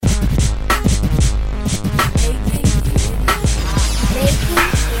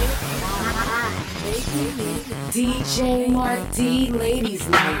DJ Mark D, ladies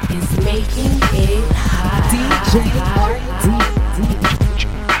night is making it hot. DJ Mark D.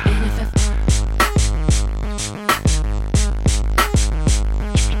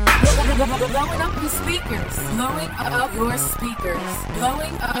 Blowing up your speakers. Blowing up your speakers.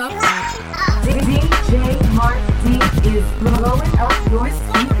 Blowing up. DJ Mark D is blowing up your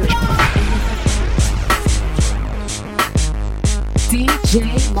speakers. DJ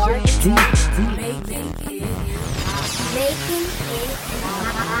Mark D. Making it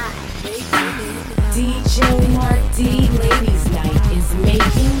hot. DJ Mark D, ladies night is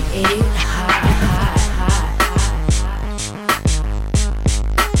making it hot.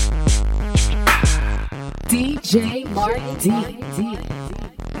 DJ Mark D.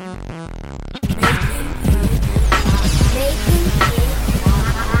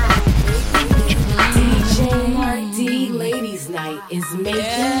 DJ Mark D, ladies night is making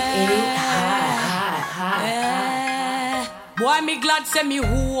it hot. Boy, me glad say me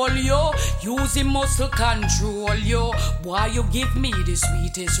hold yo. Using muscle control yo. Boy, you give me the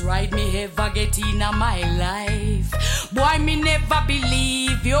sweetest ride me ever get in my life. Boy, me never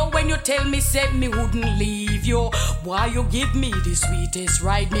believe yo when you tell me say me wouldn't leave yo. Boy, you give me the sweetest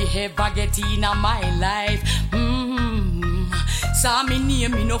ride me ever get in my life. Saw me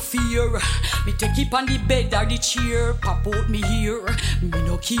name, me no fear. Me take it on the bed or the chair. Pop out me here, me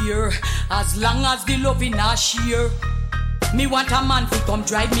no care. As long as the love in a share. Me want a man to come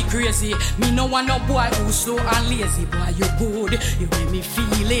drive me crazy. Me no want no boy who's slow and lazy. Boy, you good, you make me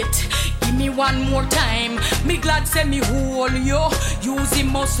feel it. Give me one more time. Me glad say me hold yo.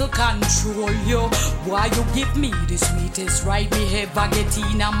 Using muscle control yo. Boy, you give me the sweetest ride me ever get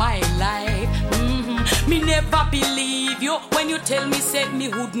in my life. Me never believe you when you tell me said me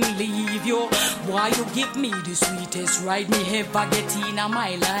wouldn't leave you. Boy, you give me the sweetest ride me ever get in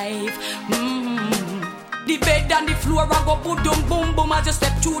my life. The bed and the floor, I go boom, boom, boom. I just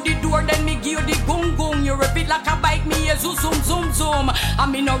step through the door, then me give you the gung gung. You repeat like a bike, me a zoom, zoom, zoom, zoom. I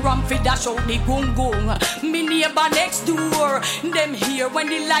me no ram fi dash out the gung gung. Me neighbor next door, them here when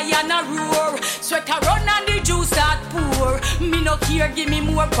the lion a roar. Sweat a run and the juice start pour. Me no care, give me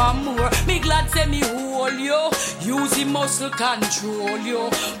more for more. Me glad say me hold yo. Using muscle control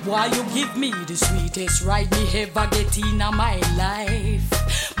yo. Boy, you give me the sweetest ride me ever get in my life.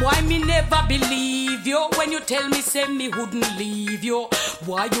 Boy, me never believe you when you tell me say me wouldn't leave you.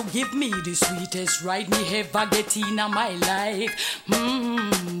 Boy, you give me the sweetest ride me ever get in my life.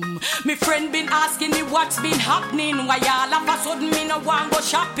 Me friend been asking me what's been happening. Why all of a sudden me no want go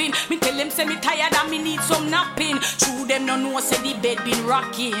shopping. Me tell them say me tired and me need some napping. True them no know say the bed been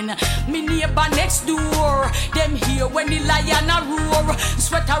rocking. Me neighbor next door, them here when the lion a roar.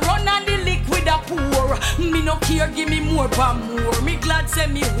 Sweat a run and the liquid a pour. Me no care, give me more for more. Me glad say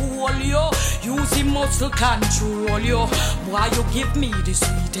me hold yo. Using muscle control yo. Boy, you give me the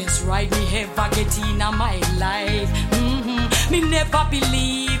sweetest ride me ever get in my life. Me never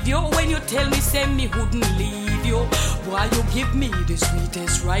believe you when you tell me say me wouldn't leave you. Boy, you give me the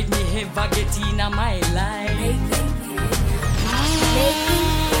sweetest ride me ever get in my life.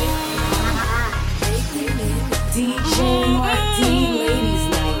 DJ Mark D, ladies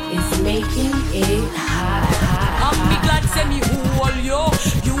night is making it hot. I'm be glad say me hold yo.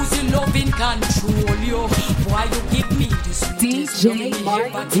 Using loving control yo. Why you give me this DJ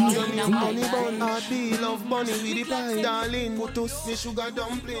Mark D. Money bun, heartbeat, love money with the pie, darling. Put us me sugar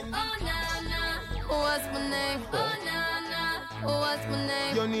dumpling. Oh na na, what's my name? Oh na na, what's my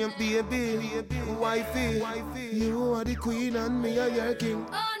name? Your name baby, wifey. You are the queen and me are your king.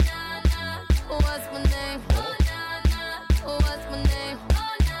 Oh na na, what's my name? Oh na na, what's my name?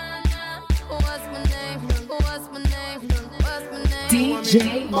 Oh na na, what's my name? What's my name? What's my name?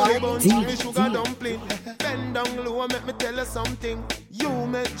 DJ Mark D. Me sugar dumpling. Bend down low, make me tell you something. You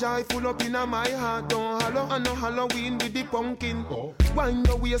make joy full up in my heart. Don't hollow, and no Halloween with the pumpkin. Wind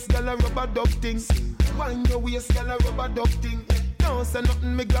your waist, girl, a rubber duck thing. Wind your waist, girl, a rubber duck thing. Don't say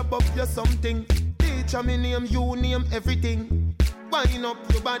nothing, me grab up you something. Teacher me name, you name everything. Wind up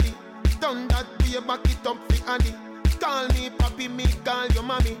your body, done that way, back it up for Addy. Call me papi, me call your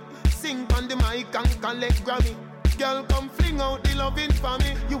mommy. Sing on the mic and collect Grammy. Girl, come fling out the loving for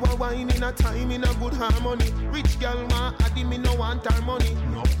me. You are whining a time in a good harmony. Rich girl want Addy, me no want her money.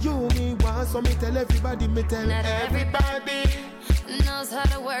 You me want, so me tell everybody, me tell Not everybody. Knows how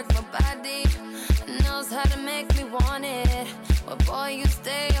to work my body, knows how to make me want it. But boy, you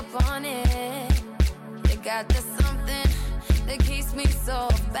stay up on it. You got this something that keeps me so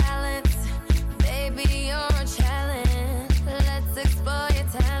off balance. Baby, you're a challenge. Let's explore your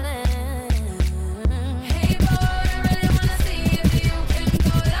talent. Hey boy, I really wanna see if you can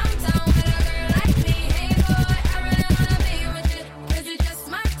go downtown with a girl like me. Hey boy, I really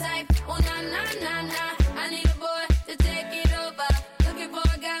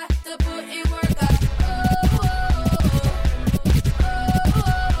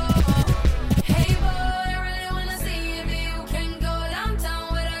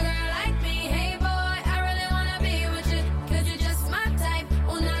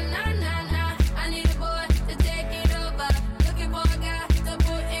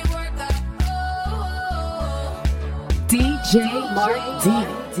Mark D.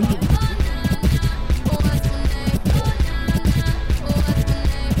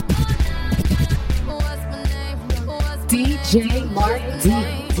 DJ Mark D.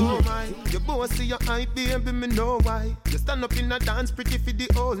 Your boss see your eye, baby, me know why. You stand up in a dance pretty for the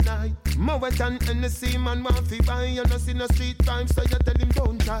whole night. More than NSC man want fi buy. You no see no street crime, so you tell him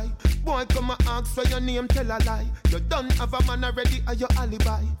don't try. Boy come and ask for your name, tell a lie. You done have a man already or your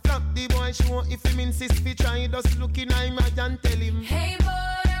alibi. Flap the boy show if him insist fi try. Just look in eye and tell him, hey boy,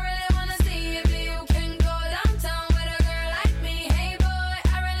 I really wanna see if you can go downtown with a girl like me. Hey boy,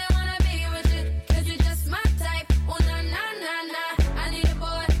 I really wanna be with you, 'cause you're just my type. Oh na na na na, I need a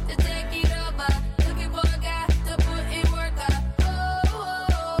boy to take it over. Looking for a guy to put in work up. Oh,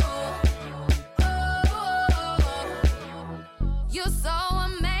 oh, oh. You're so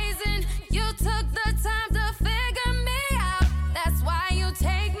amazing. You took the time to figure me out. That's why you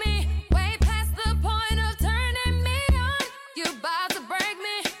take me way past the point of turning me on. You about to break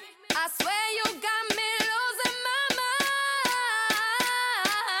me. I swear you got me losing my mind.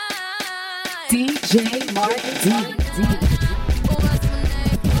 DJ Mark D. What's my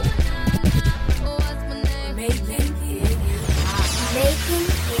name? What's my name? Making it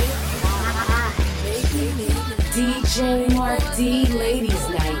DJ Mark D. Ladies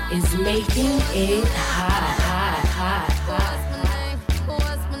Night is making it hot. What's my name?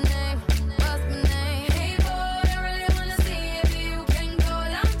 What's my name? What's my name? Hey boy, I really wanna see if you can go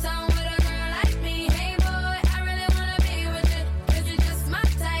downtown with a girl like me. Hey boy, I really wanna be with you, 'cause you're just my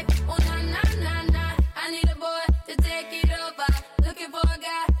type. Oh na na na na, I need a boy to take it over. Looking for a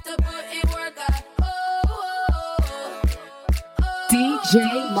guy to put in work up. Oh, oh, oh, oh. DJ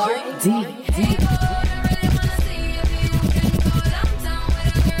Mark D. Hey boy, I really wanna see if you can go downtown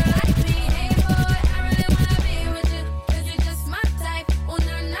with a girl like me. Hey boy, I really wanna be with you, 'cause you're just my type. Oh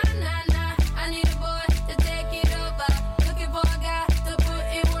na na na na, I need a boy to take it over. Looking for a guy to put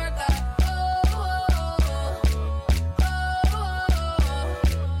in work up. Oh, oh, oh, oh.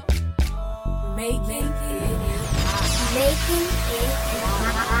 Making it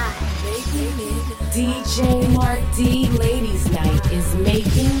hot. DJ Mark D. Ladies Night is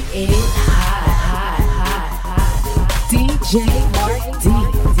making it hot. DJ Mark D.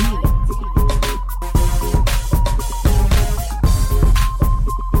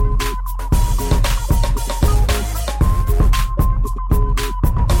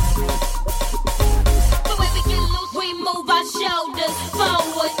 The way we get loose, we move our shoulders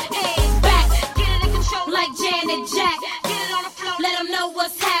forward and back. Get it in control like Janet Jack. Get it on the floor, let them know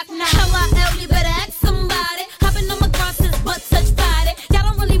what's happening. How you better ask somebody. Hopping on my crosses, butt touch body. Y'all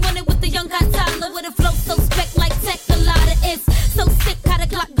don't really want it with the young hot toddler with a flow so spec like tech. A lot of it's so sick, how the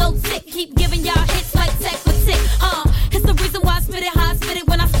clock go tick. Keep giving y'all hits like tech for tick. It's the reason why I spit it how I spit it.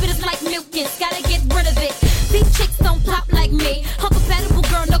 When I spit it's like mucus, gotta get rid of it. These chicks don't pop like me. Uncompatible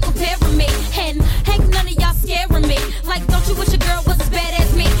girl, no comparing me. And heck, none of y'all scaring me. Like, don't you wish a girl was as bad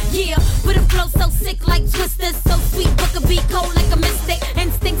as me? Yeah, with a flow so sick like Twisters, so sweet, book a beat cold like a mystic.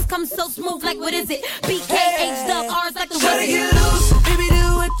 Instincts come so smooth like what is it? BKH dub R's like the Try to what is get it? loose, baby,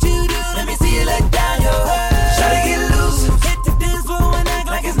 do what you do. Let me see you let down your hair. Try to get loose, hit the dance floor and act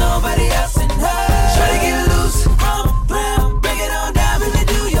like it's nobody else in her. Try to get loose, break it on down, baby,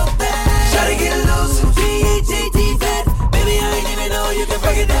 do your thing. Try to get loose, G-H-A-T fat, baby, I ain't even know you can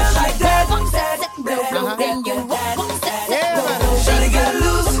break it down like that. Then you Try to get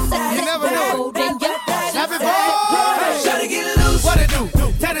loose, You never know. Happy birthday. try to get loose. What it do?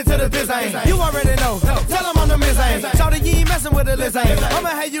 Tell it to the biz ain't. You already know. Tell them I'm the miz ain't. Shout you ain't messing with the Liz ain't. I'ma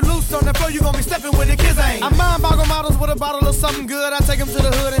have you loose on the floor. You gon' be stepping with the kids ain't. I mind boggle models with a bottle of something good. I take them to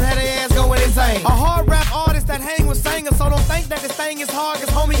the hood and have their ass going insane. A hard rap artist that hang with singers, so don't think that this thing is hard, 'cause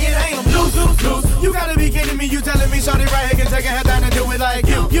homie, it ain't. I'm loose. You gotta be kidding me. You telling me shawty right here can take a head down and do it like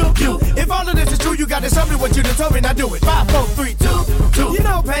you. If all of this is true, you gotta show me what you done told me. Now do it. 5, 4, 3, 2. You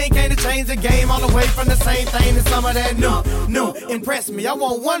know pain came to change the game all the way from the same thing to some of that new. Impress me. I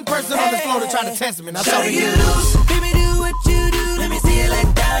want one person on this floor to try to test me. Now show Try to me get loose, baby, do what you do. Let me see you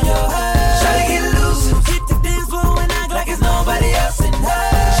let down your hair. Try to get loose, hit the dance floor and act like it's nobody else in her.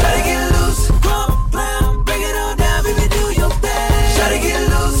 Try to get loose, break it on down, baby, do your thing. Try to get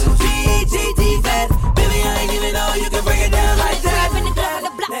loose, G-H-A-T fat, baby, I ain't even know you can break it down like that. in the club, in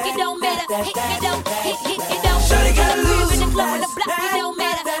the block, it don't matter. Hit, it don't, it don't. Try to get In the crib, loose, in the club, in the block, it don't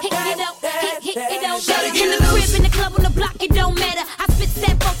matter. Hit, it don't, it don't. Try to get In the loose. crib, in the club, on the block, it don't matter. I spit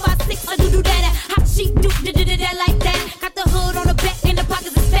 7, 4, 5, 6, I do that. Hot sheet, do that like that. Got the hood on the back, in the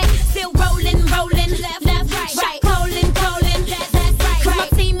pockets is fat. Still rolling, left, right, colin', that's right. Cause my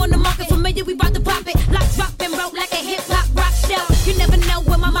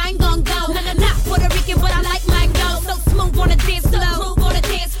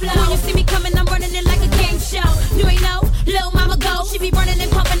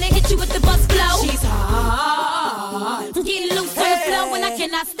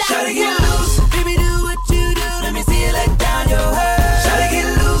my style. Try to get loose, baby, do what you do. Let me see you let down your hair. Try to get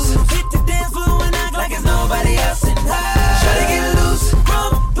loose, hit the dance floor and act like it's nobody else in her. Try to get loose,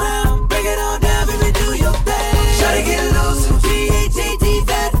 rum, blam, break it all down, baby, do your thing. Try to get loose, G-H-A-T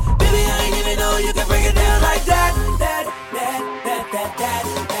that, baby, I ain't even know you can break it down like that.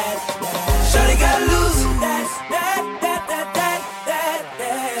 Shawty got loose,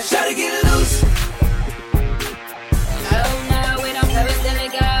 Shawty get loose. Oh no, we don't play with silly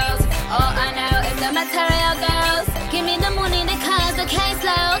girls. All I know is the material girls. Give me the money, the cars, the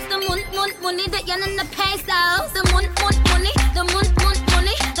caseloads. The money, the yen and the pesos. The money, the money,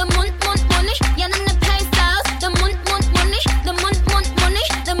 the money, yen and the pesos. The money, the money,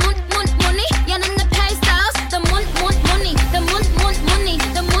 the money, yen and the pesos. The money, the money,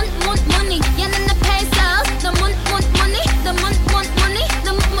 the money, yen and the pesos. The money, the money, the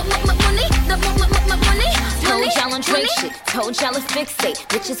money. Told y'all on Drake shit, told y'all to fixate.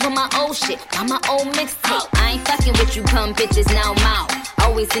 Bitches with my old shit, on my old mixtape. I ain't fucking with you bum bitches, now I'm out.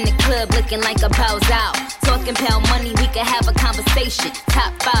 Always in the club looking like a bows out. Talking pound money, we could have a conversation.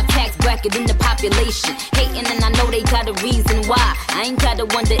 Top 5 tax bracket in the population. Hating and I know they got a reason why. I ain't gotta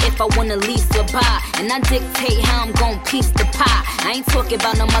wonder if I wanna lease or buy. And I dictate how I'm gon' piece the pie. I ain't talking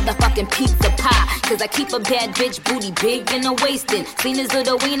about no motherfucking pizza pie. Cause I keep a bad bitch booty big in the waistin'. Seen his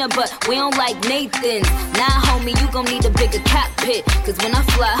little wiener, but we don't like Nathan's. Nah, homie, you gon' need a bigger cockpit. Cause when I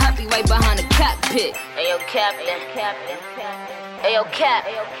fly, I be right behind the cockpit. Ayo, Captain. Ayo, Cap.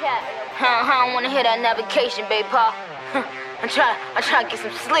 I don't wanna hear that navigation, babe, pa. I'm trying to get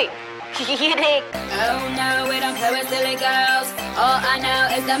some sleep. You dig? Oh no, we don't play with silly girls. All I know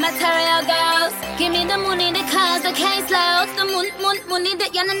is the material girls. Give me the money, the cars, the caseloads. The money, the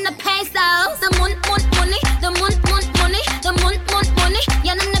yen and the pesos. The money, the money, the money,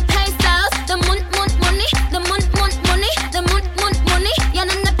 yen and the pesos. The money, the money, the money, yen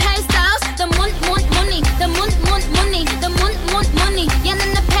and the pesos. The money, the money, the money, yen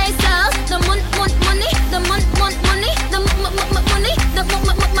and the pesos. The money, the money,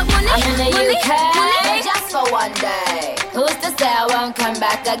 I'm in the UK just for one day. Who's to say I won't come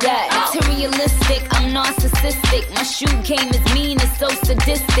back again? Materialistic, I'm narcissistic. My shoe game is mean, it's so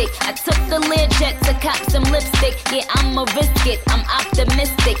sadistic. I took the Learjet to cop some lipstick. Yeah, I'ma risk it, I'm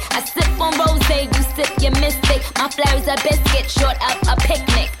optimistic. I sip on rosé, you sip your mystic. My flowers a biscuit, short out a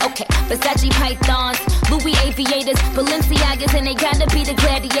picnic. Okay, Versace pythons, Louis aviators, Balenciagas, and they gotta be the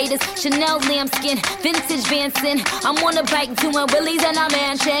gladiators. Chanel lambskin, vintage Vanson. I'm on a bike doing willies in a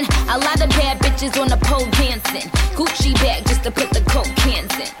mansion. A lot of bad bitches on the pole dancing. Gucci bag just to put the coke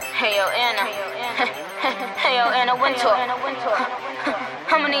cans in. Hey yo, Anna. Hey yo, Anna Wintour.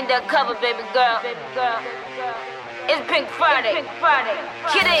 I'ma need that cover, baby girl. It's Pink Friday.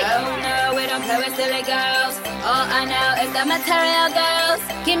 Get it. Oh no, we don't play with silly girls. All I know is the material girls.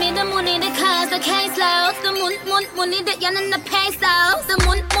 Give me the money, the cars, the caseloads. The money, the yen and the pesos. The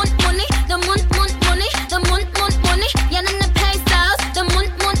money, the money, the money, yen and the pesos. The money,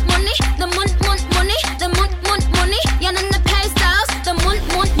 the money, the money, yen and the pesos. The money,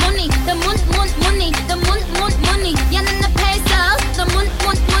 the money, the money, yen and the pesos. The money, the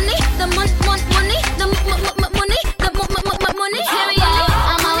money, the money. Material,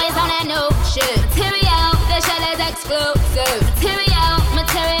 I'm always on that new shit. Material, that shit is exclusive.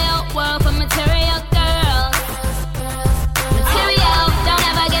 Material, world for material girls. Material, don't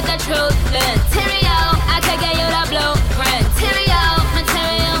ever get the truth. Material, I could get you the blueprint. Material,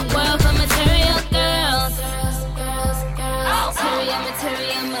 world for material girls. Material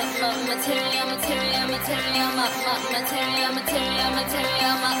girls.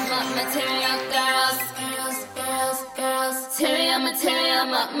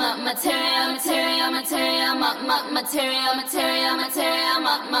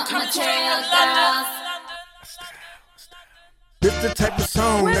 Material girls. This the type of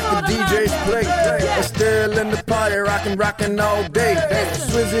song that the DJs play. They're still in the party, rockin' all day.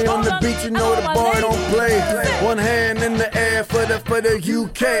 Swizzy on the beat, you know the bar don't play. One hand in the air for the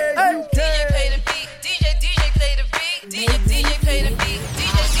UK. Hey. DJ play the beat, DJ play the beat, DJ play the beat, DJ play the beat,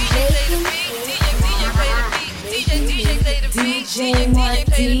 DJ play the beat, DJ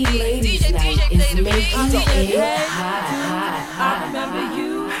Marty, ladies night is making it hot. I remember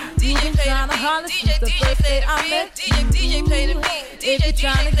you. DJ play the beat, DJ play the beat, DJ play the beat, DJ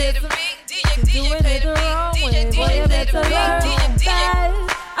play the beat, DJ play the beat, DJ play the beat.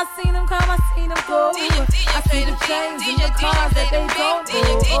 I seen them come, I seen them go. I see the chains in the cars that they don't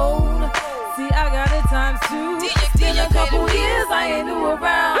own. See, I got it times two. It's been a couple years, I ain't new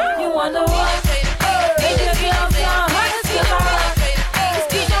around. You wonder what? Hey, the girls are hot as the bar.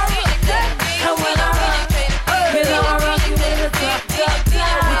 And when I rock, you know I rock you in the top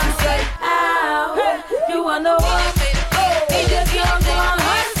down.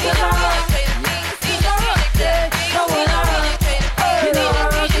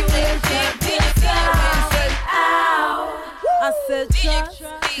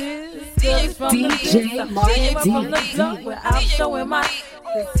 DJ Martin from the block where I'm showing my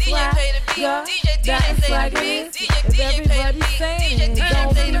swagger. That is swagger is. If everybody's saying it,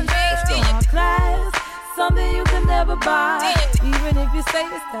 don't be strong class. Something you can never buy. Even if you say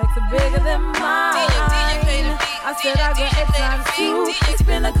it's tax are bigger than mine. I said I got it times two. It's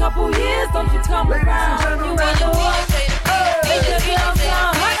been a couple years, don't you come around. You wonder what? If your girls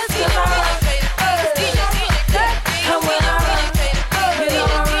down, let's get around. And when I run, you know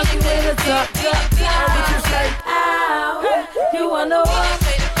I run you with a top, ow. You wonder what?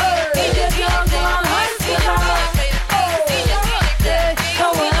 If your girls down, let's get around.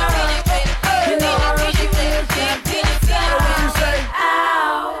 And when I run, you know I run you with a champion,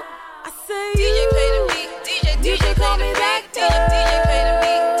 ow. I say you, DJ call me back, DJ play the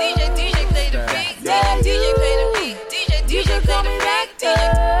beat, DJ play the beat, DJ play the beat, DJ call me back,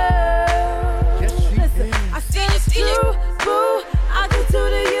 listen, I said it's true, boo, I can do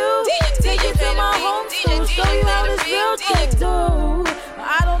to you, take you to my home school, show you how this real chick do.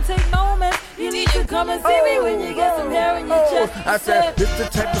 I don't take no mess, you need to come and see me when you get some hair in your chest. I said, this the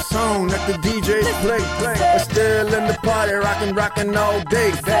type of song that the DJs play. But still in the party, rockin' all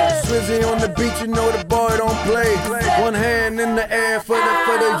day. Swizzy on the beat, you know the boy don't play. One hand in the air for the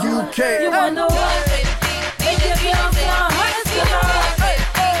UK. You wonder what? If your girls down, let's get around.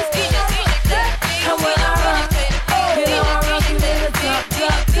 And when I run, you know I run you with a top,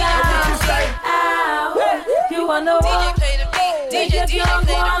 ow. You wonder what? If your girls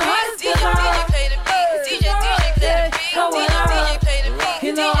down, let's get around. And when I run,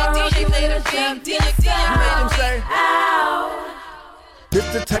 you know I run you with a champion sound, ow. This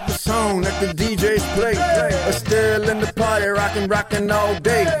the type of song that the DJs play. But still in the party, rockin' all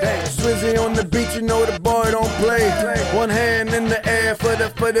day. Swizzy on the beat, you know the boy don't play. One hand in the air for the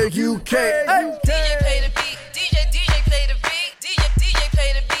UK. DJ play the beat, DJ play the beat, DJ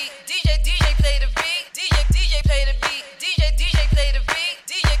play the beat, DJ play the beat, DJ play the beat, DJ play the beat,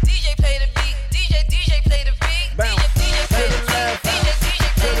 DJ play the beat, DJ play the beat, bounce to the left,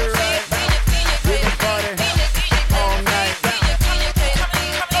 to the right. We can party all night.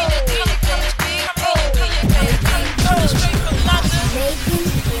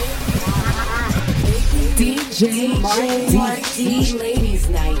 DJ Marty Ladies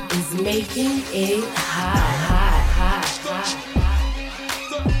Night is making it hot.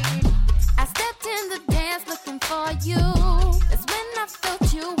 I stepped in the dance looking for you. That's when I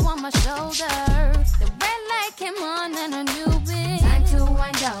felt you on my shoulder. The red light came on and I knew it. Time to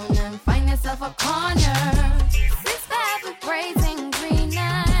wind down and find yourself a corner. 6'5" with braids and green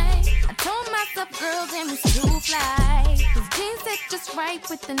eyes. I told myself, girl, them is too fly. His jeans fit just right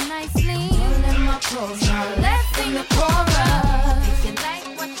with the nice lean. Pulling my clothes now, let's sing the chorus. If you like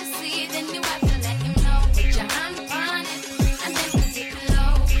what you see, then you have to let him know. Put your hand on it and then put it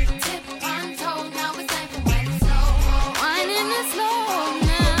below. Tip on toe, now it's time for wine slow. Winding it slow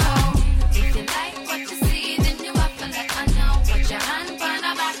now. If you like what you see, then you have to let her know. Put your hand on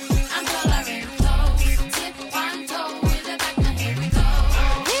her back and pull her in close. Tip on toe with the back, now here we go.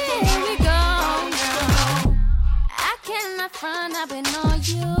 Here we go now. I cannot front, I've been on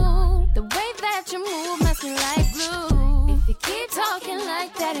you. The way that you move makes me like glue. If you keep talking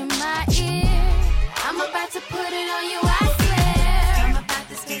like that in my ear, I'm about to put it on you, I swear. I'm about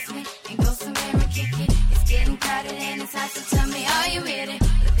to space me and go somewhere and kick it. It's getting crowded and it's hot, so tell me, are you with it?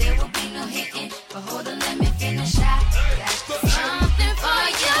 But there will be no hitting. But hold on, let me finish. I got something for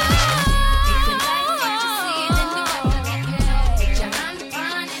you. If you like what you see, then you have to let me know. Put your hand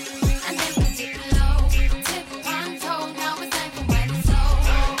on it and then put it below. Tip on toe, now it's time for when it's slow.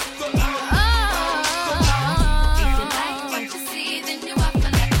 If you like what you see, then you have to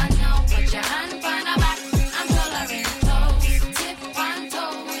let her know. Put your hand on her back and pull her in close. Tip on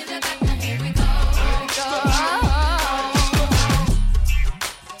toe with the back, now here we go.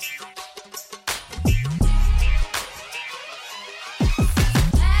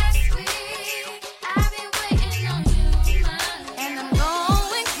 Last week, I've been waiting on you, and I'm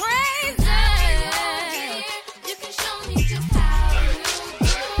going crazy. You can show me just how you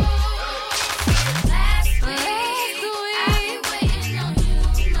do. Last week, I've been waiting on you,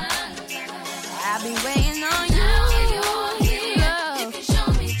 I've been waiting on you. Now you're here. You can show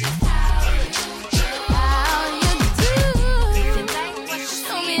me just how you do. If you like what you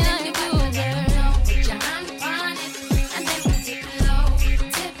see, then you have to let me know. Put your hand on it and then put it below.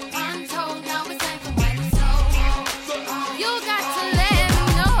 Tip on toe, now it's time for when it's slow. You got to let me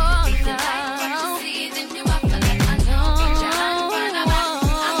know. If you like what you see, then you have to let her know. Put your hand on her back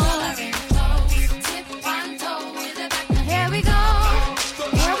and pull her in close. Tip on toe with the back, now here we go.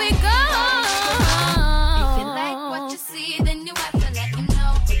 Here we go.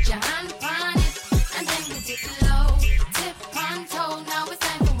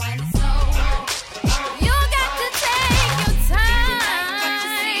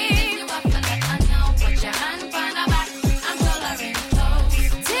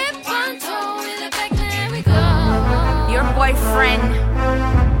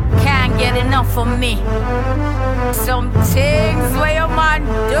 for me. Some things where your man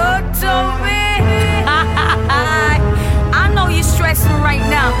do to me. I know you're stressing right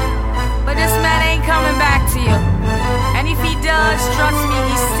now, but this man ain't coming back to you. And if he does, trust me,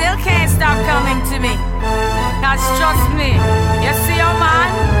 he still can't stop coming to me. Cause trust me, you see your man?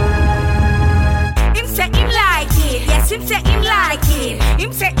 Him say him like it, yes, him say him like it.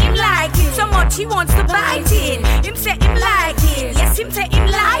 Him say him like it, so much he wants to bite it. Him say him like it, yes, him say him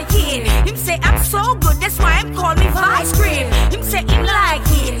like it. Him say I'm so good, that's why him call me Vice Cream. Him say him like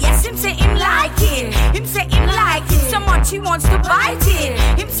it, yes, him say him like it. Him say him like it, so much he wants to bite it.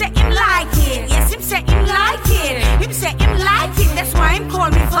 Him say him like it, yes, him say him like it. Him say him like it, that's why him call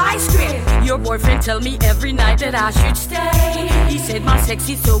me Vice Cream. Your boyfriend tell me every night that I should stay. He said my sex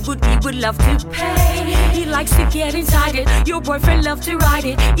is so good, he would love to pay. He likes to get inside it, your boyfriend love to ride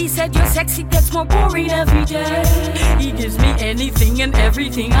it. He said your sexy gets more boring every day. He gives me anything and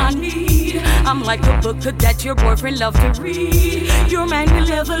everything I need. I'm like a book that your boyfriend love to read. Your man will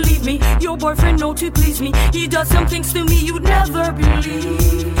never leave me, your boyfriend know to please me. He does some things to me you'd never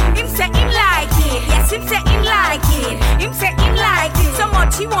believe. Him say him like it, yes, him say him like it. Him say him like it, so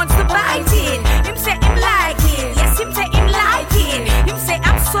much he wants to bite it. Him say him like it, yes, him say him like it. Him say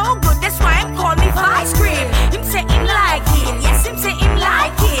I'm so good, that's why him call me Vice Cream. Him say him like it, yes, him say him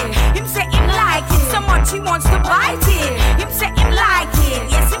like it. Him say him like it, so much he wants to bite it. Him say him like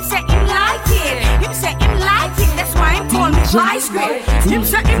it, yes, him say him like it. Him say him like it, that's why him call me Vice Cream. Him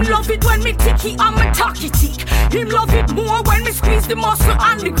say him love it when me ticky and me talky tick. Him love it more when me squeeze the muscle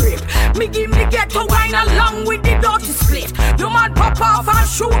and the grip. Me give me ghetto wine along with the dirty split. The man pop off and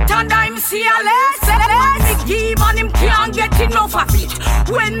shoot and I'm CLS. Me give and him can't get enough of it.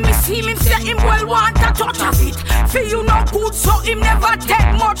 When me see him say him well want a touch of it. Feel you no good so him never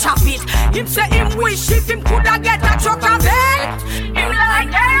take much of it. Him say him wish if him coulda get a truck of it. Him like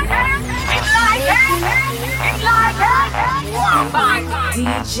it, him like it, him like it.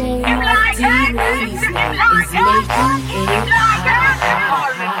 DJ Mark D Ladies Night is making it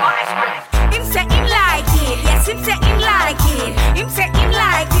hot. Him say him like it, yes, him say him like it. Him say him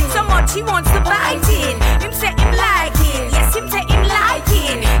like it, so much he wants to bite it. Him say him like it, yes, him say him like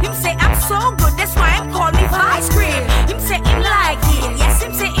it. Him say I'm so good, that's why him call me Vice Cream. Him say him like it, yes,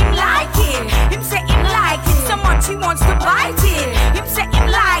 him say him like it. Him say him like it, so much he wants to bite it. Him say him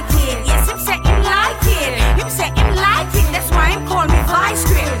like it, yes, him say him like it. Him say him like it, that's why him call me Vice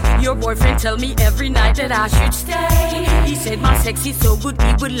Cream. Your boyfriend tell me every night that I should stay. He said my sex is so good,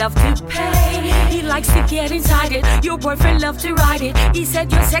 he would love to pay. He likes to get inside it, your boyfriend love to ride it. He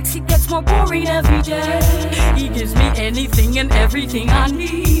said your sexy gets more boring every day. He gives me anything and everything I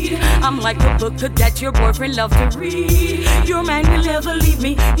need. I'm like a book that your boyfriend love to read. Your man will never leave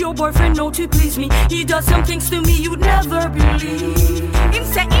me, your boyfriend know to please me. He does some things to me you'd never believe. Him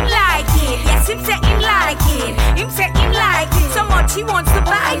say him like it, yes, him say him like it. Him say him like it, so much he wants to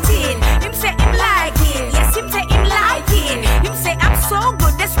bite it. Him say him like it, yes, him say him like it. Him say I'm so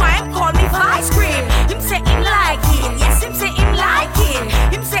good, that's why him call me Vice Cream. Him say him like it, yes, him say him like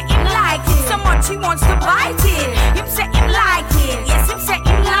it. Him say him like it, so much he wants to bite it. Him say him like it, yes, him say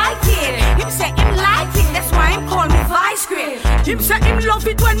him like it. Him say him like it, that's why him call me Vice Cream. Him say him love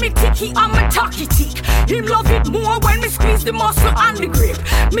it when me ticky and me talky tick. Him love it more when me squeeze the muscle and the grip.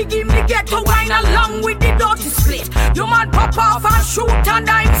 Me give me ghetto wine along with the dirty split. Your man pop off and shoot and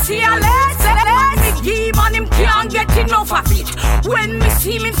I'm CLS. Me give and him can't get enough of it. When me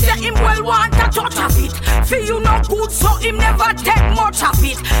see him say him well want a touch of it. Feel you no good so him never take much of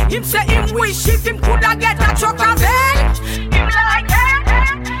it. Him say him wish if him coulda get a truck of it. Him like it,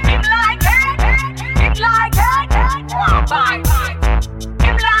 him like it, him like it. Bye.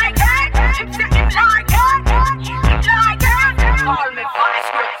 Him like it, him say him like it, him like it. Call me Vice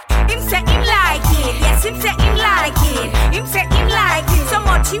Cream. Him say him like it, yes, him say him like it. Him say him like it, so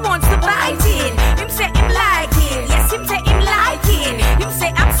much he wants to bite it. Him say him like it, yes, him say him like it. Him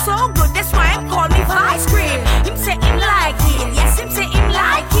say I'm so good, that's why him call me Vice Cream. Him say him like it, yes, him say him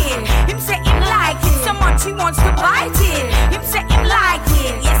like it. Him say him like it, so much he wants to bite it. Him say him like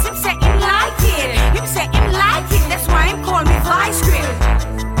it, yes, him say him like it. Him say him like it, that's why him call me Vice Cream.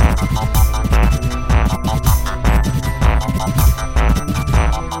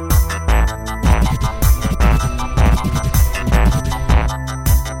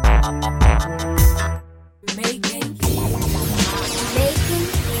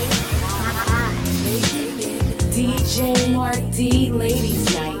 DJ Mark D Ladies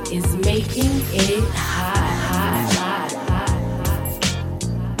Night is making it hot.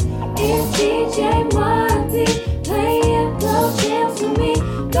 It's DJ Mark D playing slow jams for me.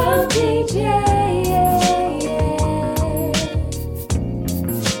 Go DJ.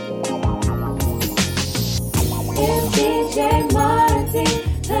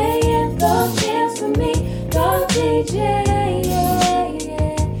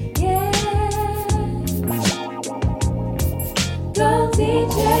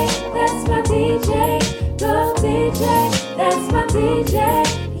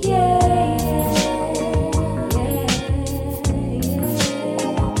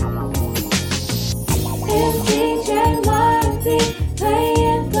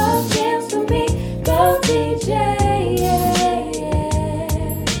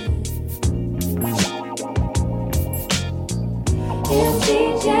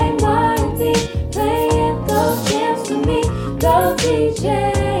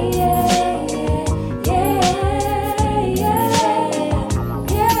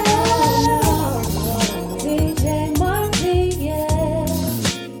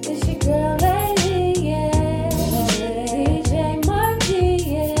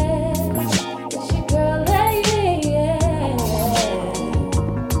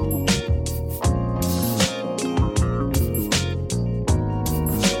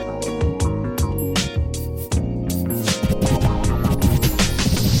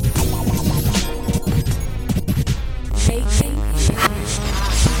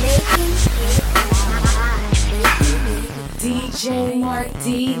 DJ Mark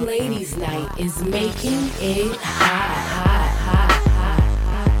D Ladies Night is making it hot, hot, hot.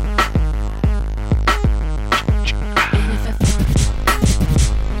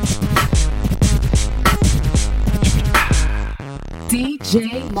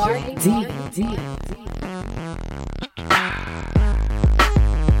 DJ Mark D.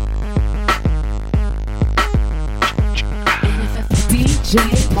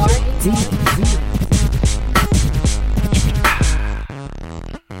 DJ Mark D.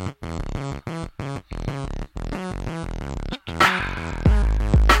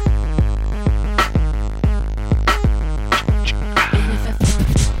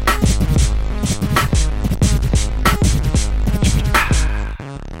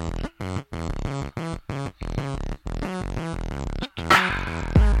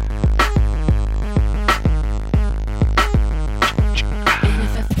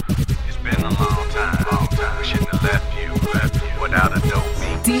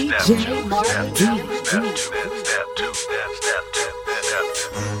 DJ Mark D.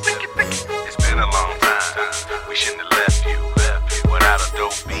 It's been a long time. We shouldn't have left you without a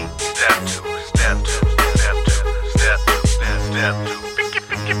dope beat. Step two, step two, step two, step two, step two.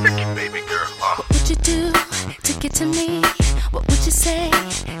 Baby girl. What would you do to get to me? What would you say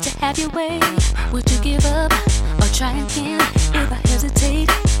to have your way? Would you give up or try again? If I hesitate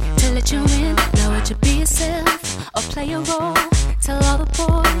to let you in, now would you be yourself or play a role? Tell all the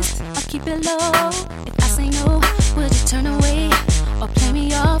boys I'll keep it low. If I say no, would you turn away or play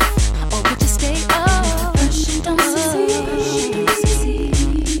me off, or would you stay? Oh, first you don't succeed,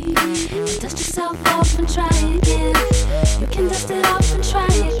 dust yourself off and try again. You can dust it off and try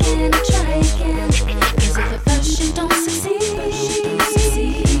again, try again. 'Cause if at first you don't succeed,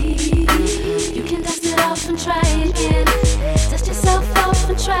 you can dust it off and try again. Dust yourself off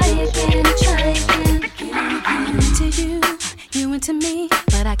and try again, try again. I'm into you. You into me,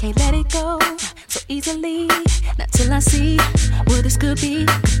 but I can't let it go so easily. Not till I see what this could be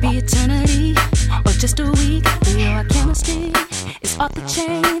eternity or just a week. We know our chemistry is off the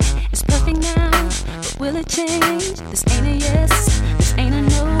chain. It's perfect now, but will it change? This ain't a yes, this ain't a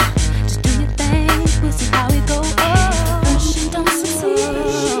no. Just do your thing, we'll see how it goes. Oh, first you don't succeed,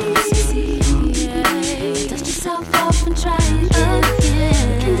 yeah. Dust yourself off and try again.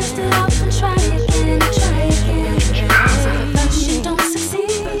 You can dust it off and try again, try again.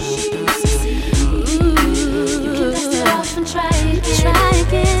 Try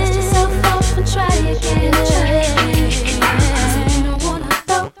again. Dust yourself off and try again. You don't wanna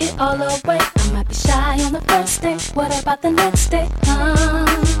throw it all away. I might be shy on the first day. What about the next day? I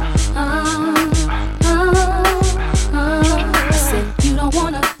said you don't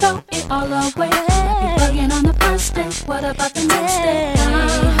wanna throw it all away. I might be bugging on the first day. What about the next day?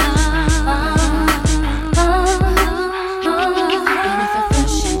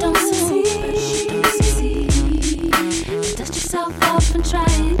 And try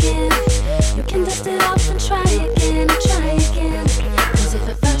again. You can dust it off and try again, try again. 'Cause if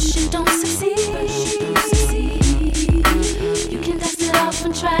at first you don't succeed, you can dust it off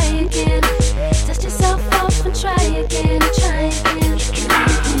and try again. Dust yourself off and try again, try again.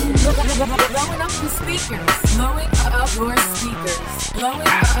 Blowing up your speakers, blowing up your speakers, blowing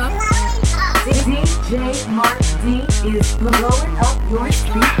up. DJ Mark D is blowing up your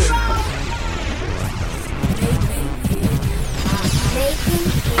speakers.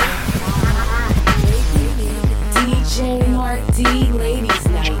 DJ Mark D Ladies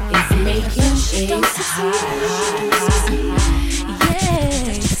Night is making it hot. Yeah,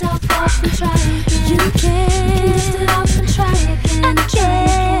 dust yourself off and try again. You can dust it off and try again,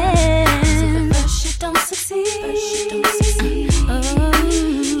 again. If at first you don't succeed,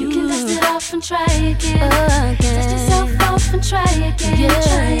 you can dust it off and try again. Dust yourself off and try again,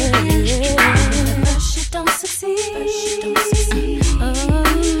 try again. If at first you don't succeed,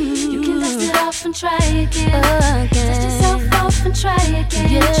 and try again. Dust yourself off and try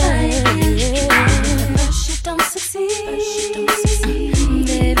again, try again. First you don't succeed,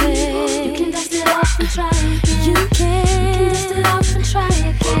 baby. You can dust it off and try again. You can dust it off and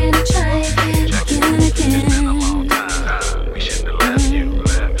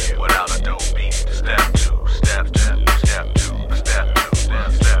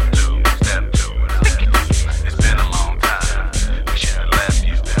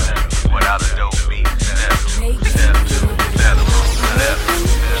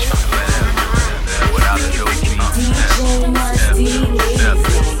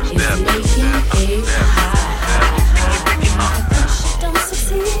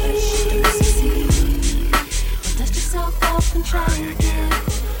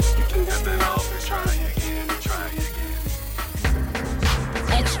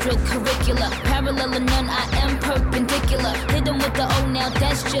extracurricular. Parallel or none, I am perpendicular. Hit them with the O now,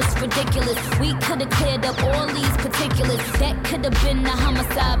 that's just ridiculous. We could've cleared up all these particulars. That could've been a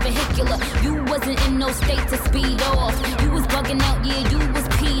homicide vehicular. You wasn't in no state to speed off. You was bugging out, yeah, you was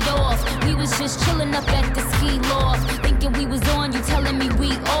peed off. We was just chilling up at the ski loft. Thinking we was on, you telling me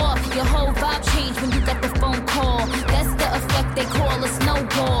we off. Your whole vibe changed when you got the phone call. That's the effect they call a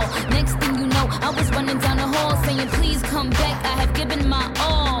snowball. Next thing you know, I was running down the hall saying, please come back, I have given my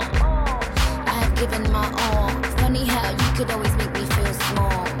all. I have given my all. Funny how you could always make me feel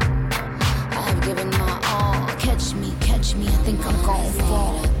small. I have given my all. Catch me, I think I'm gon'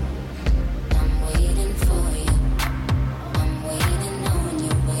 fall. I'm waiting for you. I'm waiting on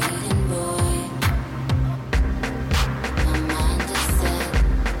you, waiting, boy. My mind is set.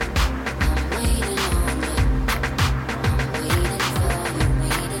 I'm waiting on you. I'm waiting for you,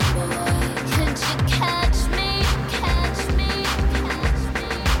 waiting, boy. Could you catch me? Catch me, catch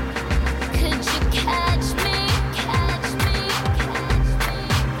me. Could you catch me? Catch me, catch me.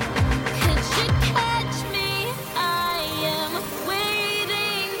 Could you catch me? I am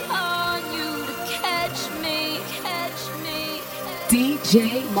waiting on you to catch me, catch me. DJ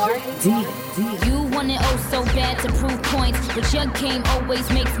Mark D. You want it oh so bad to prove points, but your game always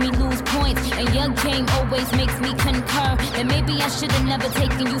makes me lose points, and your game always makes me concur that maybe I should have never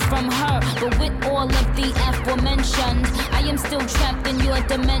taken you from her. But with all of the aforementioned, I am still trapped in your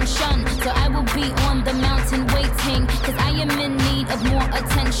dimension. So I will be on the mountain waiting, cause I am in need of more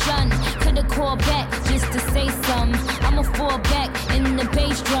attention. Could've called back just to say some. I'ma fall back in the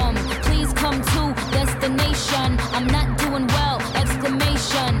bass drum. Please come to destination. I'm not doing well,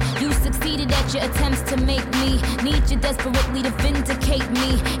 exclamation. You succeeded at your attempts to make me need you desperately to vindicate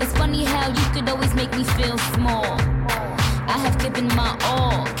me. It's funny how you could always make me feel small. I have given my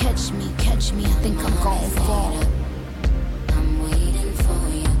all. Catch me, I think I'm gon' fall. I'm waiting for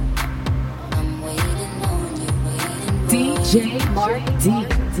you. I'm waiting on you, waiting, boy. DJ Mark D.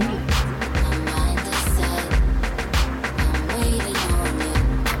 My mind is set. I'm waiting on you.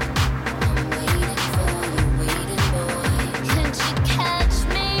 I'm waiting for you, waiting, boy. Could you catch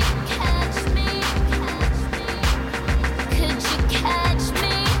me? Catch me, catch me. Could you catch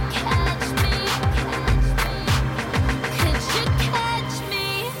me? Catch me, catch me. Could you catch me?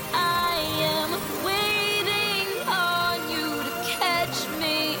 I am waiting on you to catch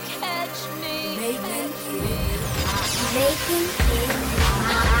me, catch me.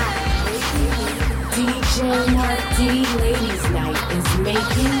 DJ Mark D. Ladies Night is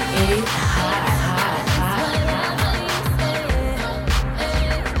making it hot, hot, hot.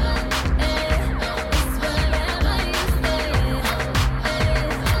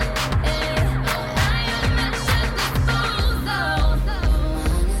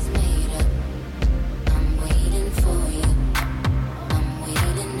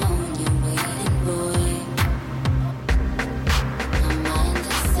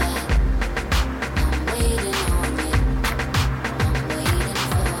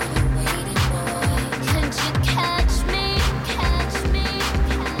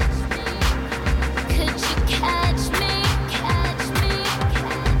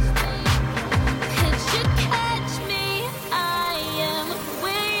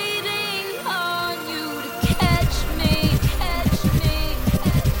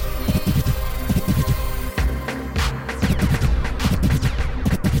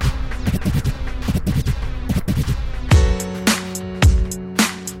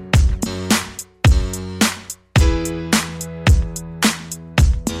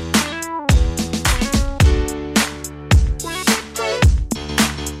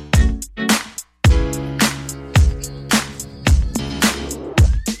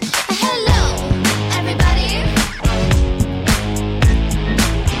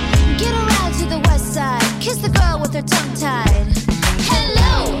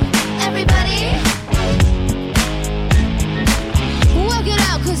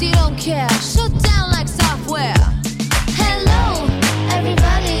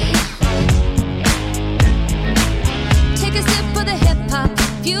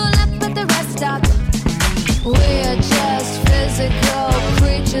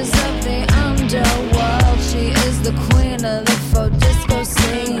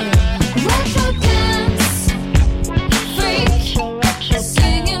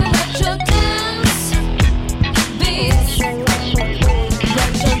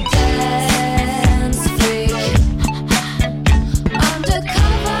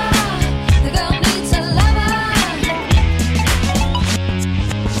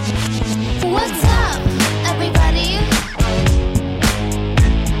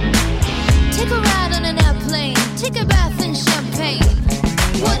 Take a ride on an airplane, take a bath in champagne.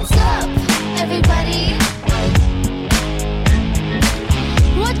 What's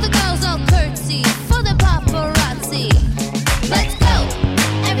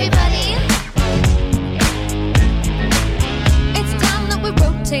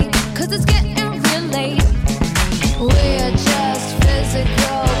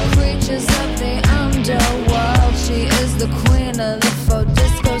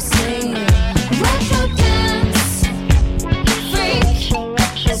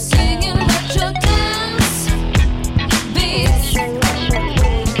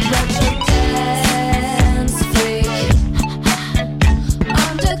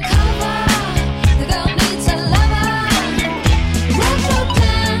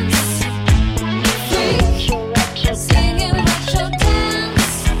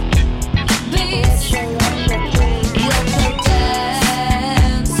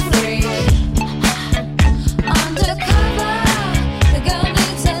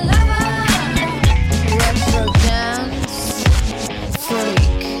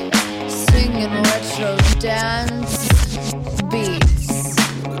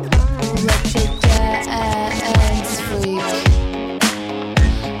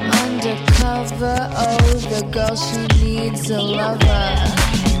girl, she needs a lover.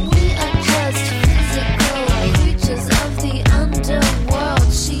 We are just physical creatures of the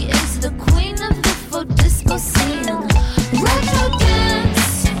underworld. She is the queen of the full disco scene. Retro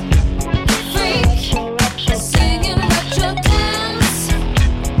dance freak, singing retro dance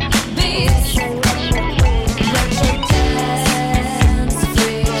beats. Retro dance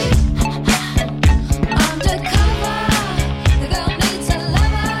freak, undercover, the girl needs a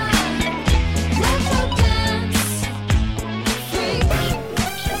lover. Retro dance freak,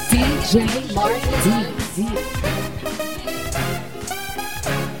 DJ Mark D.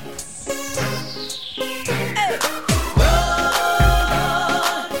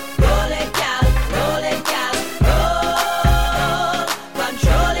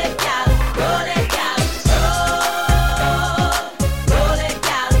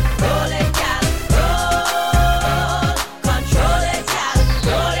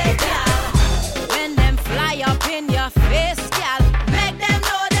 When them fly up in your face, gal, make them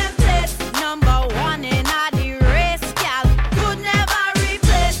know them place. Number one in a the race, gal, could never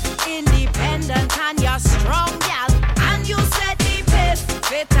replace. Independent and you're strong, gal, and you set the pace.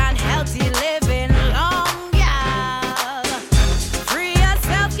 Fit and healthy, living long, gal. Free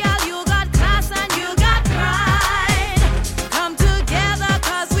yourself, gal, you got class and you got pride. Come together,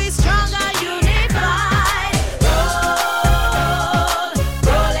 cause we stronger, unified.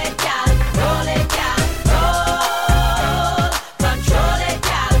 Roll it, gal, roll it, gal, roll. Control it,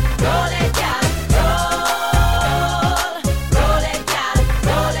 gal, roll it, gal, roll. Roll it, gal,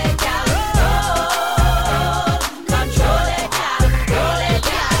 roll it, gal, roll. Control it, gal, roll it,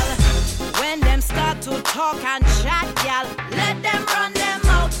 gal. When them start to talk and chat, gal, let them run them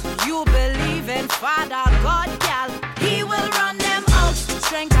out. You believe in Father God, gal, He will run them out.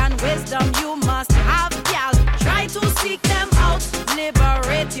 Strength and wisdom you must have, gal. Try to seek them out.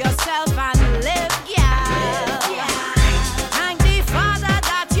 Liberate yourself and live, gal. Thank the Father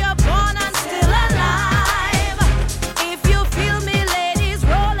that you're born and still alive. If you feel me, ladies,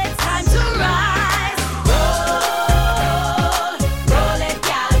 roll, it's time to rise. Roll it,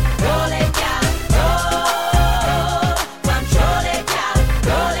 gal, roll it, gal, roll. Control it, gal,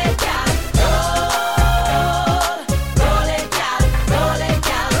 roll it, gal, roll. Roll it, gal, roll it,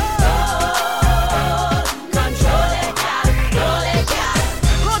 gal, roll. Control it, gal, roll it, gal.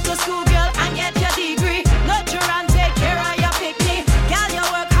 Go to school, girl, and get your degree. Nurture and take care of your picnic. Gal, you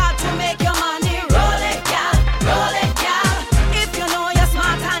work hard to make your money. Roll it, gal, roll it, gal. If you know you're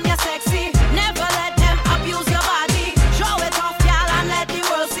smart and you're sexy, never let them abuse your body. Show it off, gal, and let the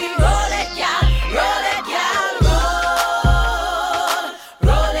world see. Roll it, gal, roll it, gal, roll.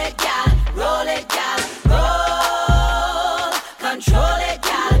 Roll it, gal, roll it, gal, roll. Control it,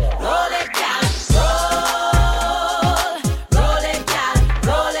 gal, roll it, gal, roll. Roll it, gal,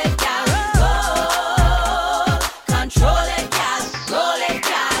 roll it, gal, roll. Control it, gal, roll it,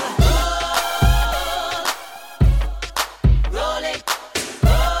 gal, roll. Roll it,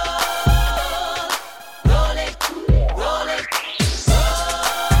 roll it, roll it,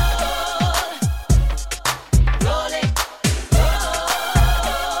 roll it,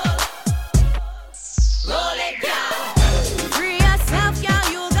 roll it, gal. Free yourself, gal,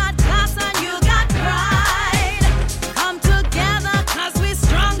 you got class and you got pride. Come together, cause we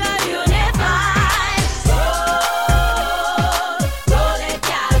stronger, unified. Roll it,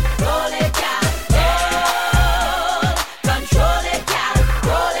 gal, roll it, gal, roll. Control it, gal,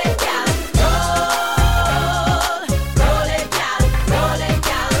 roll it, gal, roll. Roll it, gal, roll it,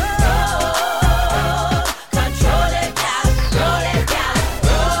 gal, roll. Control it, gal, roll it, gal,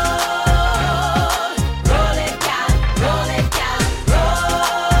 roll. Roll it, gal, roll it, gal, roll.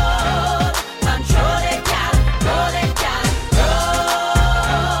 Control it, gal, roll it, gal, roll.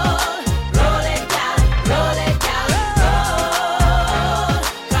 Roll it, gal, roll it, gal, roll.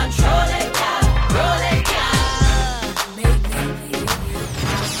 Control it, gal, roll it, gal.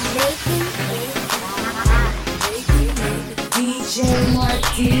 DJ Mark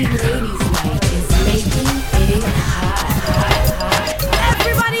D. Ladies Night is making it hot.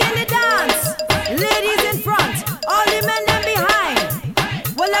 Everybody in the dance, ladies in front, all the men them behind.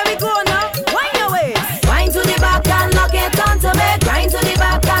 Well, let me go now. Wind your waist. Wind to the back and lock it onto me. Grind to the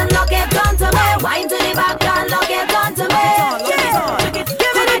back and lock it onto me. Wind to the back and lock it onto me.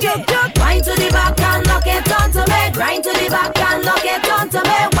 Give it a jug. Wind to the back and lock it onto me. Grind to the back and lock it onto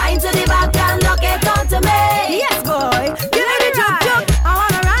me. Wind to the back and lock it onto me. Yes, boy. Give it a jug. I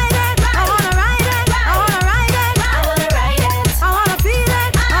wanna ride it. I wanna ride it. I wanna ride it. I wanna ride it. I wanna feel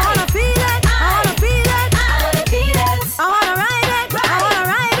it. I wanna feel it. I wanna feel it. I wanna feel it. I wanna ride it. I wanna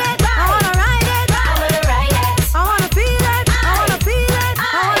ride it. I wanna ride it. I wanna ride it. I wanna feel it. I wanna feel it.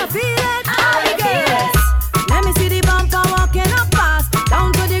 I wanna feel it. I wanna feel it.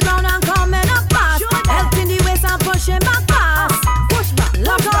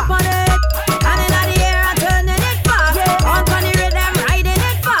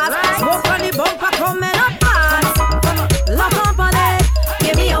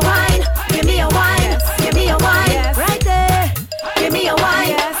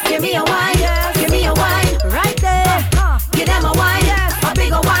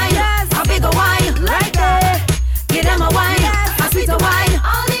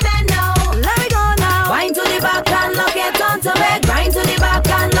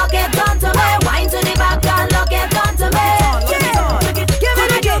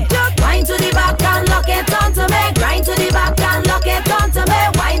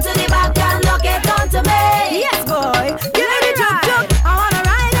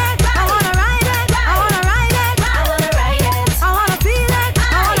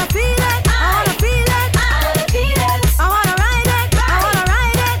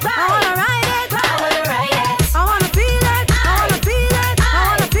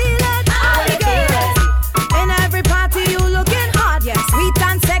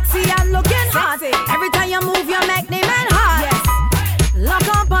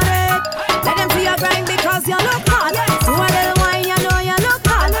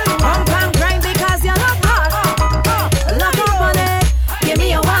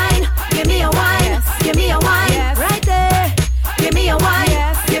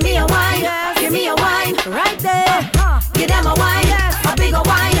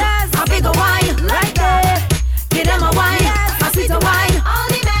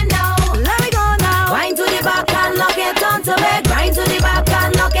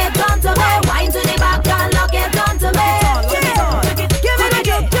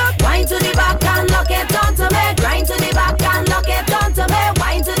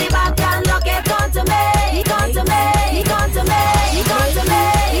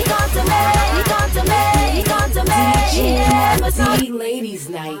 D Ladies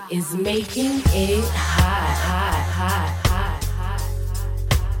Night is making it hot, hot, hot, hot, hot.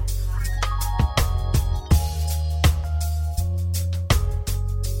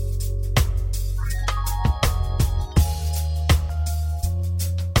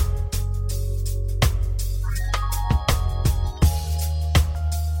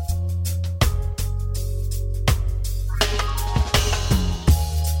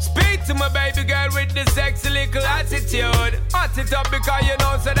 To my baby girl with the sexy little attitude. Hot it up because you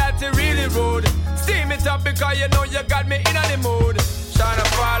know so that you really rude. Steam it up because you know you got me in the mood. Shana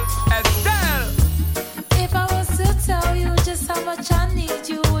Fall, Estelle. If I was to tell you just how much I need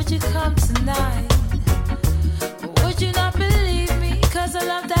you, would you come tonight? Or would you not believe me? Cause a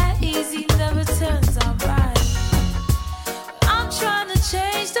love that easy never turns out right. I'm trying to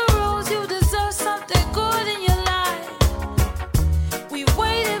change the rules. You deserve something good in your life. We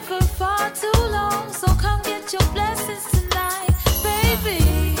waited for far too long, so come get your blessings tonight.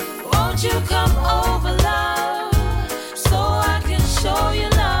 Baby, won't you come over, love, so I can show you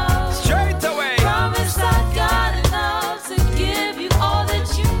love. Straight away. Promise I got enough to give you all that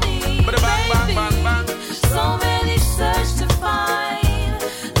you need. Baby, so many search to find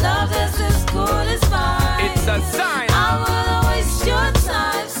love that's as good as mine. It's a sign. I wouldn't waste your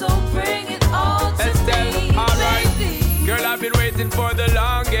time, so bring it all to me, baby. Girl, I've been waiting for the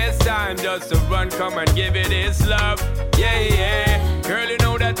longest time just to run, come and give it his love. Yeah, yeah. Girl, you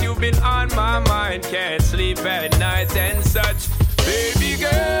know that you've been on my mind. Can't sleep at night and such. Baby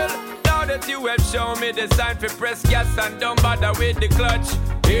girl, now that you have shown me the sign for press gas and don't bother with the clutch.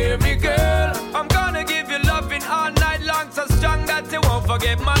 Hear me, girl, I'm gonna give you loving all night long, so strong that you won't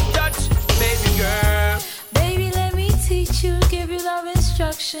forget my touch. Baby girl, baby, let me teach you, give you love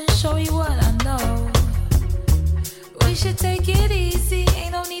instruction, show you what I know. We should take it easy,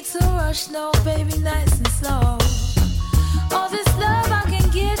 ain't no need to rush, no, baby, nice and slow. All this love I can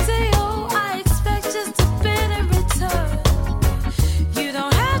give to you, I expect just a bit in return. You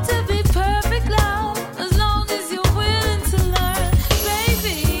don't have to be perfect, love, as long as you're willing to learn.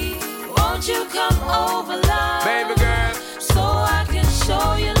 Baby, won't you come over, love? Baby girl, so I can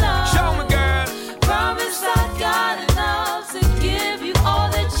show you love. Show me, girl. Promise I got enough to give you all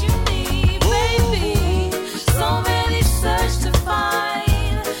that you need, baby. So many search to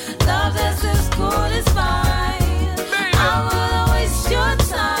find love that's as good as mine. Baby, I wouldn't waste your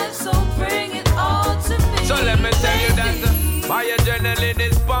time, so bring it all to me. So let me tell you that my adrenaline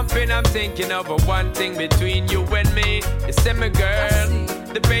is pumping. I'm thinking of a one thing between you and me. You see me, girl,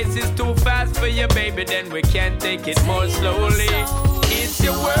 the pace is too fast for you, baby. Then we can take it more slowly. It's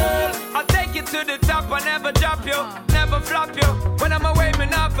your world, I'll take you to the top. I never drop you, never flop you. When I'm away, me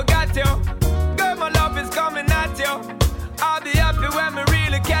not forgot you. Girl, my love is coming at you. I'll be happy when we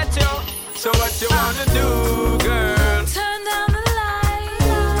really catch you. So what you wanna do, girl? Turn down the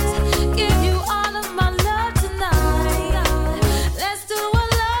lights, give you all of my love tonight. Let's do what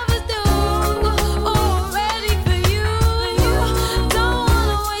lovers do, oh, ready for you. Don't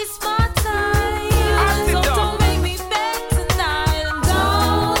wanna waste my time, so don't make me beg tonight. And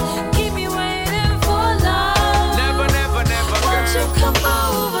don't keep me waiting for love. Never, never, never, girl. Won't you come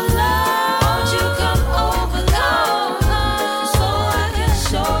over, love? Won't you come over, love, so I can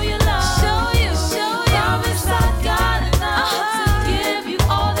show you love. Promise I got enough to give you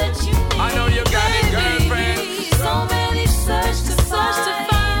all that you need. I know you got it, girlfriend. So many search to find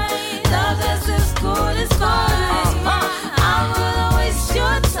love that's as good as mine. I wouldn't waste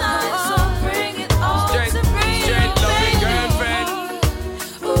your time, so bring it all to me, straight loving baby. girlfriend.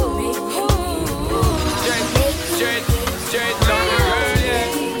 Straight loving girl, yeah.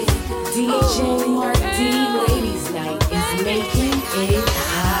 DJ Mark D Ladies Night is making it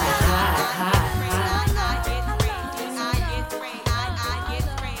hot, hot, hot, hot.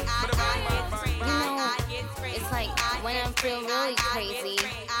 It's like when I feel really crazy,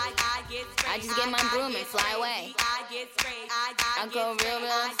 I just get my broom and fly away. I go real,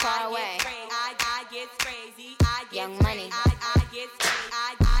 real far away. Young Money.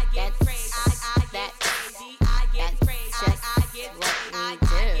 That's just what we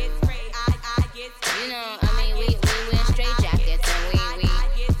do. You know, I mean, we wear straight jackets and we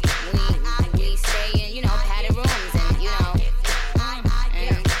stay in, you know, padded rooms and, you know,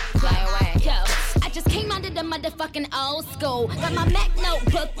 and fly away. Yo, I just came out of the motherfucking old school. Got my Mac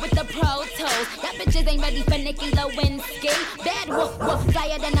notebook with the Pro Tools. That bitches ain't ready for Nikki Lewinsky. Bad woof woof,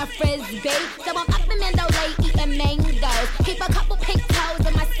 flyer than a frisbee. So I'm up in Mandalay eating mangoes. Keep a couple pink toes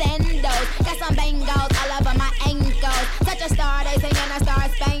in my sandals. Got some bangles all over my ankles. Such a star, they singing a star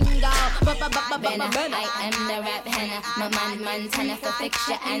spangled. Benna. I am the rap henna. My man Montana for fix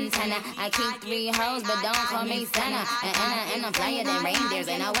your antenna. I keep 3 hoes, but don't call me Santa. And I'm flyer than reindeers,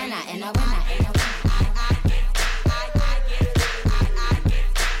 and I winner, and I winner, and I winner.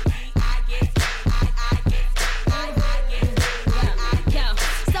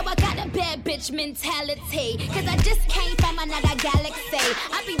 Bitch mentality, cause I just came from another galaxy.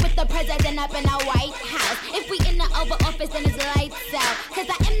 I be with the president up in the White House. If we in the Oval Office, then it's lights out. Cause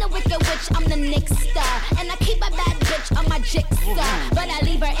I am the wicked witch, I'm the Nick star. And I keep a bad bitch on my jigsaw. But I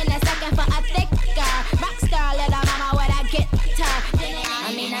leave her in a second for a thicker rock star, little mama with a guitar.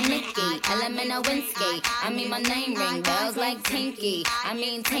 I mean, I'm Nikki, Elementa Winsky. I mean, my name ring bells like Tinky. I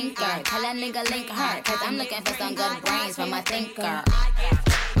mean, Tinker, tell a nigga link her. Cause I'm looking for some good brains from my thinker.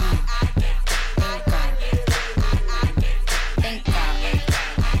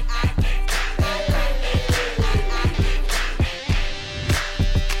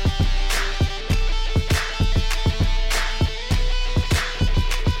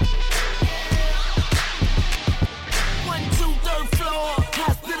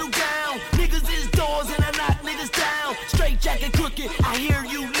 I hear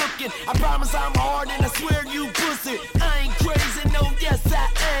you looking. I promise I'm hard and I swear you pussy. I ain't crazy, no, yes I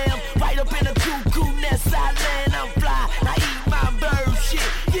am. Right up in a cuckoo nest I land. I'm fly, I eat my bird shit.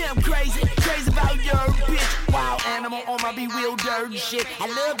 Yeah, I'm crazy, crazy about your bitch. Wild animal on my bewildered shit. I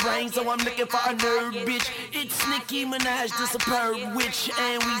love brains, so I'm looking for a nerd bitch. It's Nicki Minaj, the superb witch.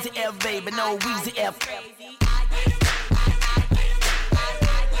 And Weezy F, baby, no Weezy F.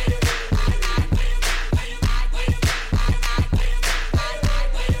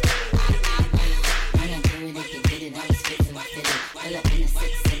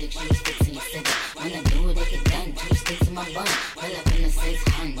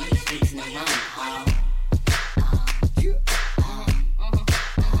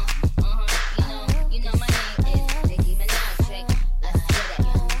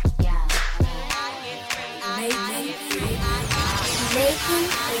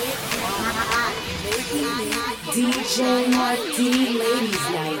 DJ Mark D Ladies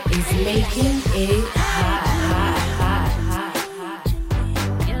Night is making it hot, hot, hot, hot, hot.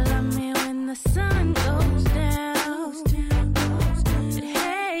 You love me when the sun goes down. But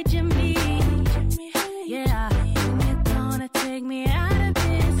hey, Jimmy, yeah, you're gonna take me out of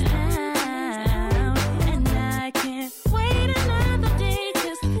this town. And I can't wait another day,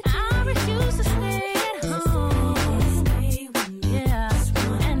 'cause I refuse to stay at home. Yeah,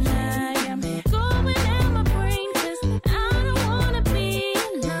 and I am going out my brain, 'cause I don't wanna be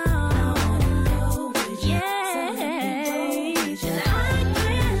alone. Yeah, and I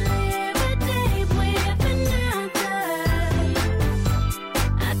can't live a day with another.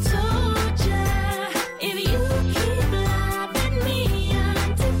 I told ya, if you keep loving me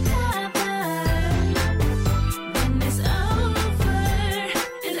undercover, then it's over.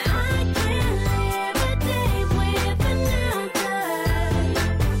 And I can't live a day with another.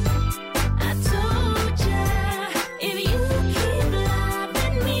 I told ya, if you keep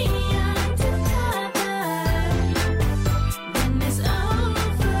loving me undercover, then it's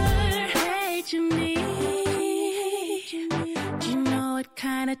over. Hey, Jimmy, do you know what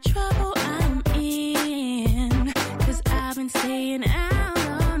kind of trouble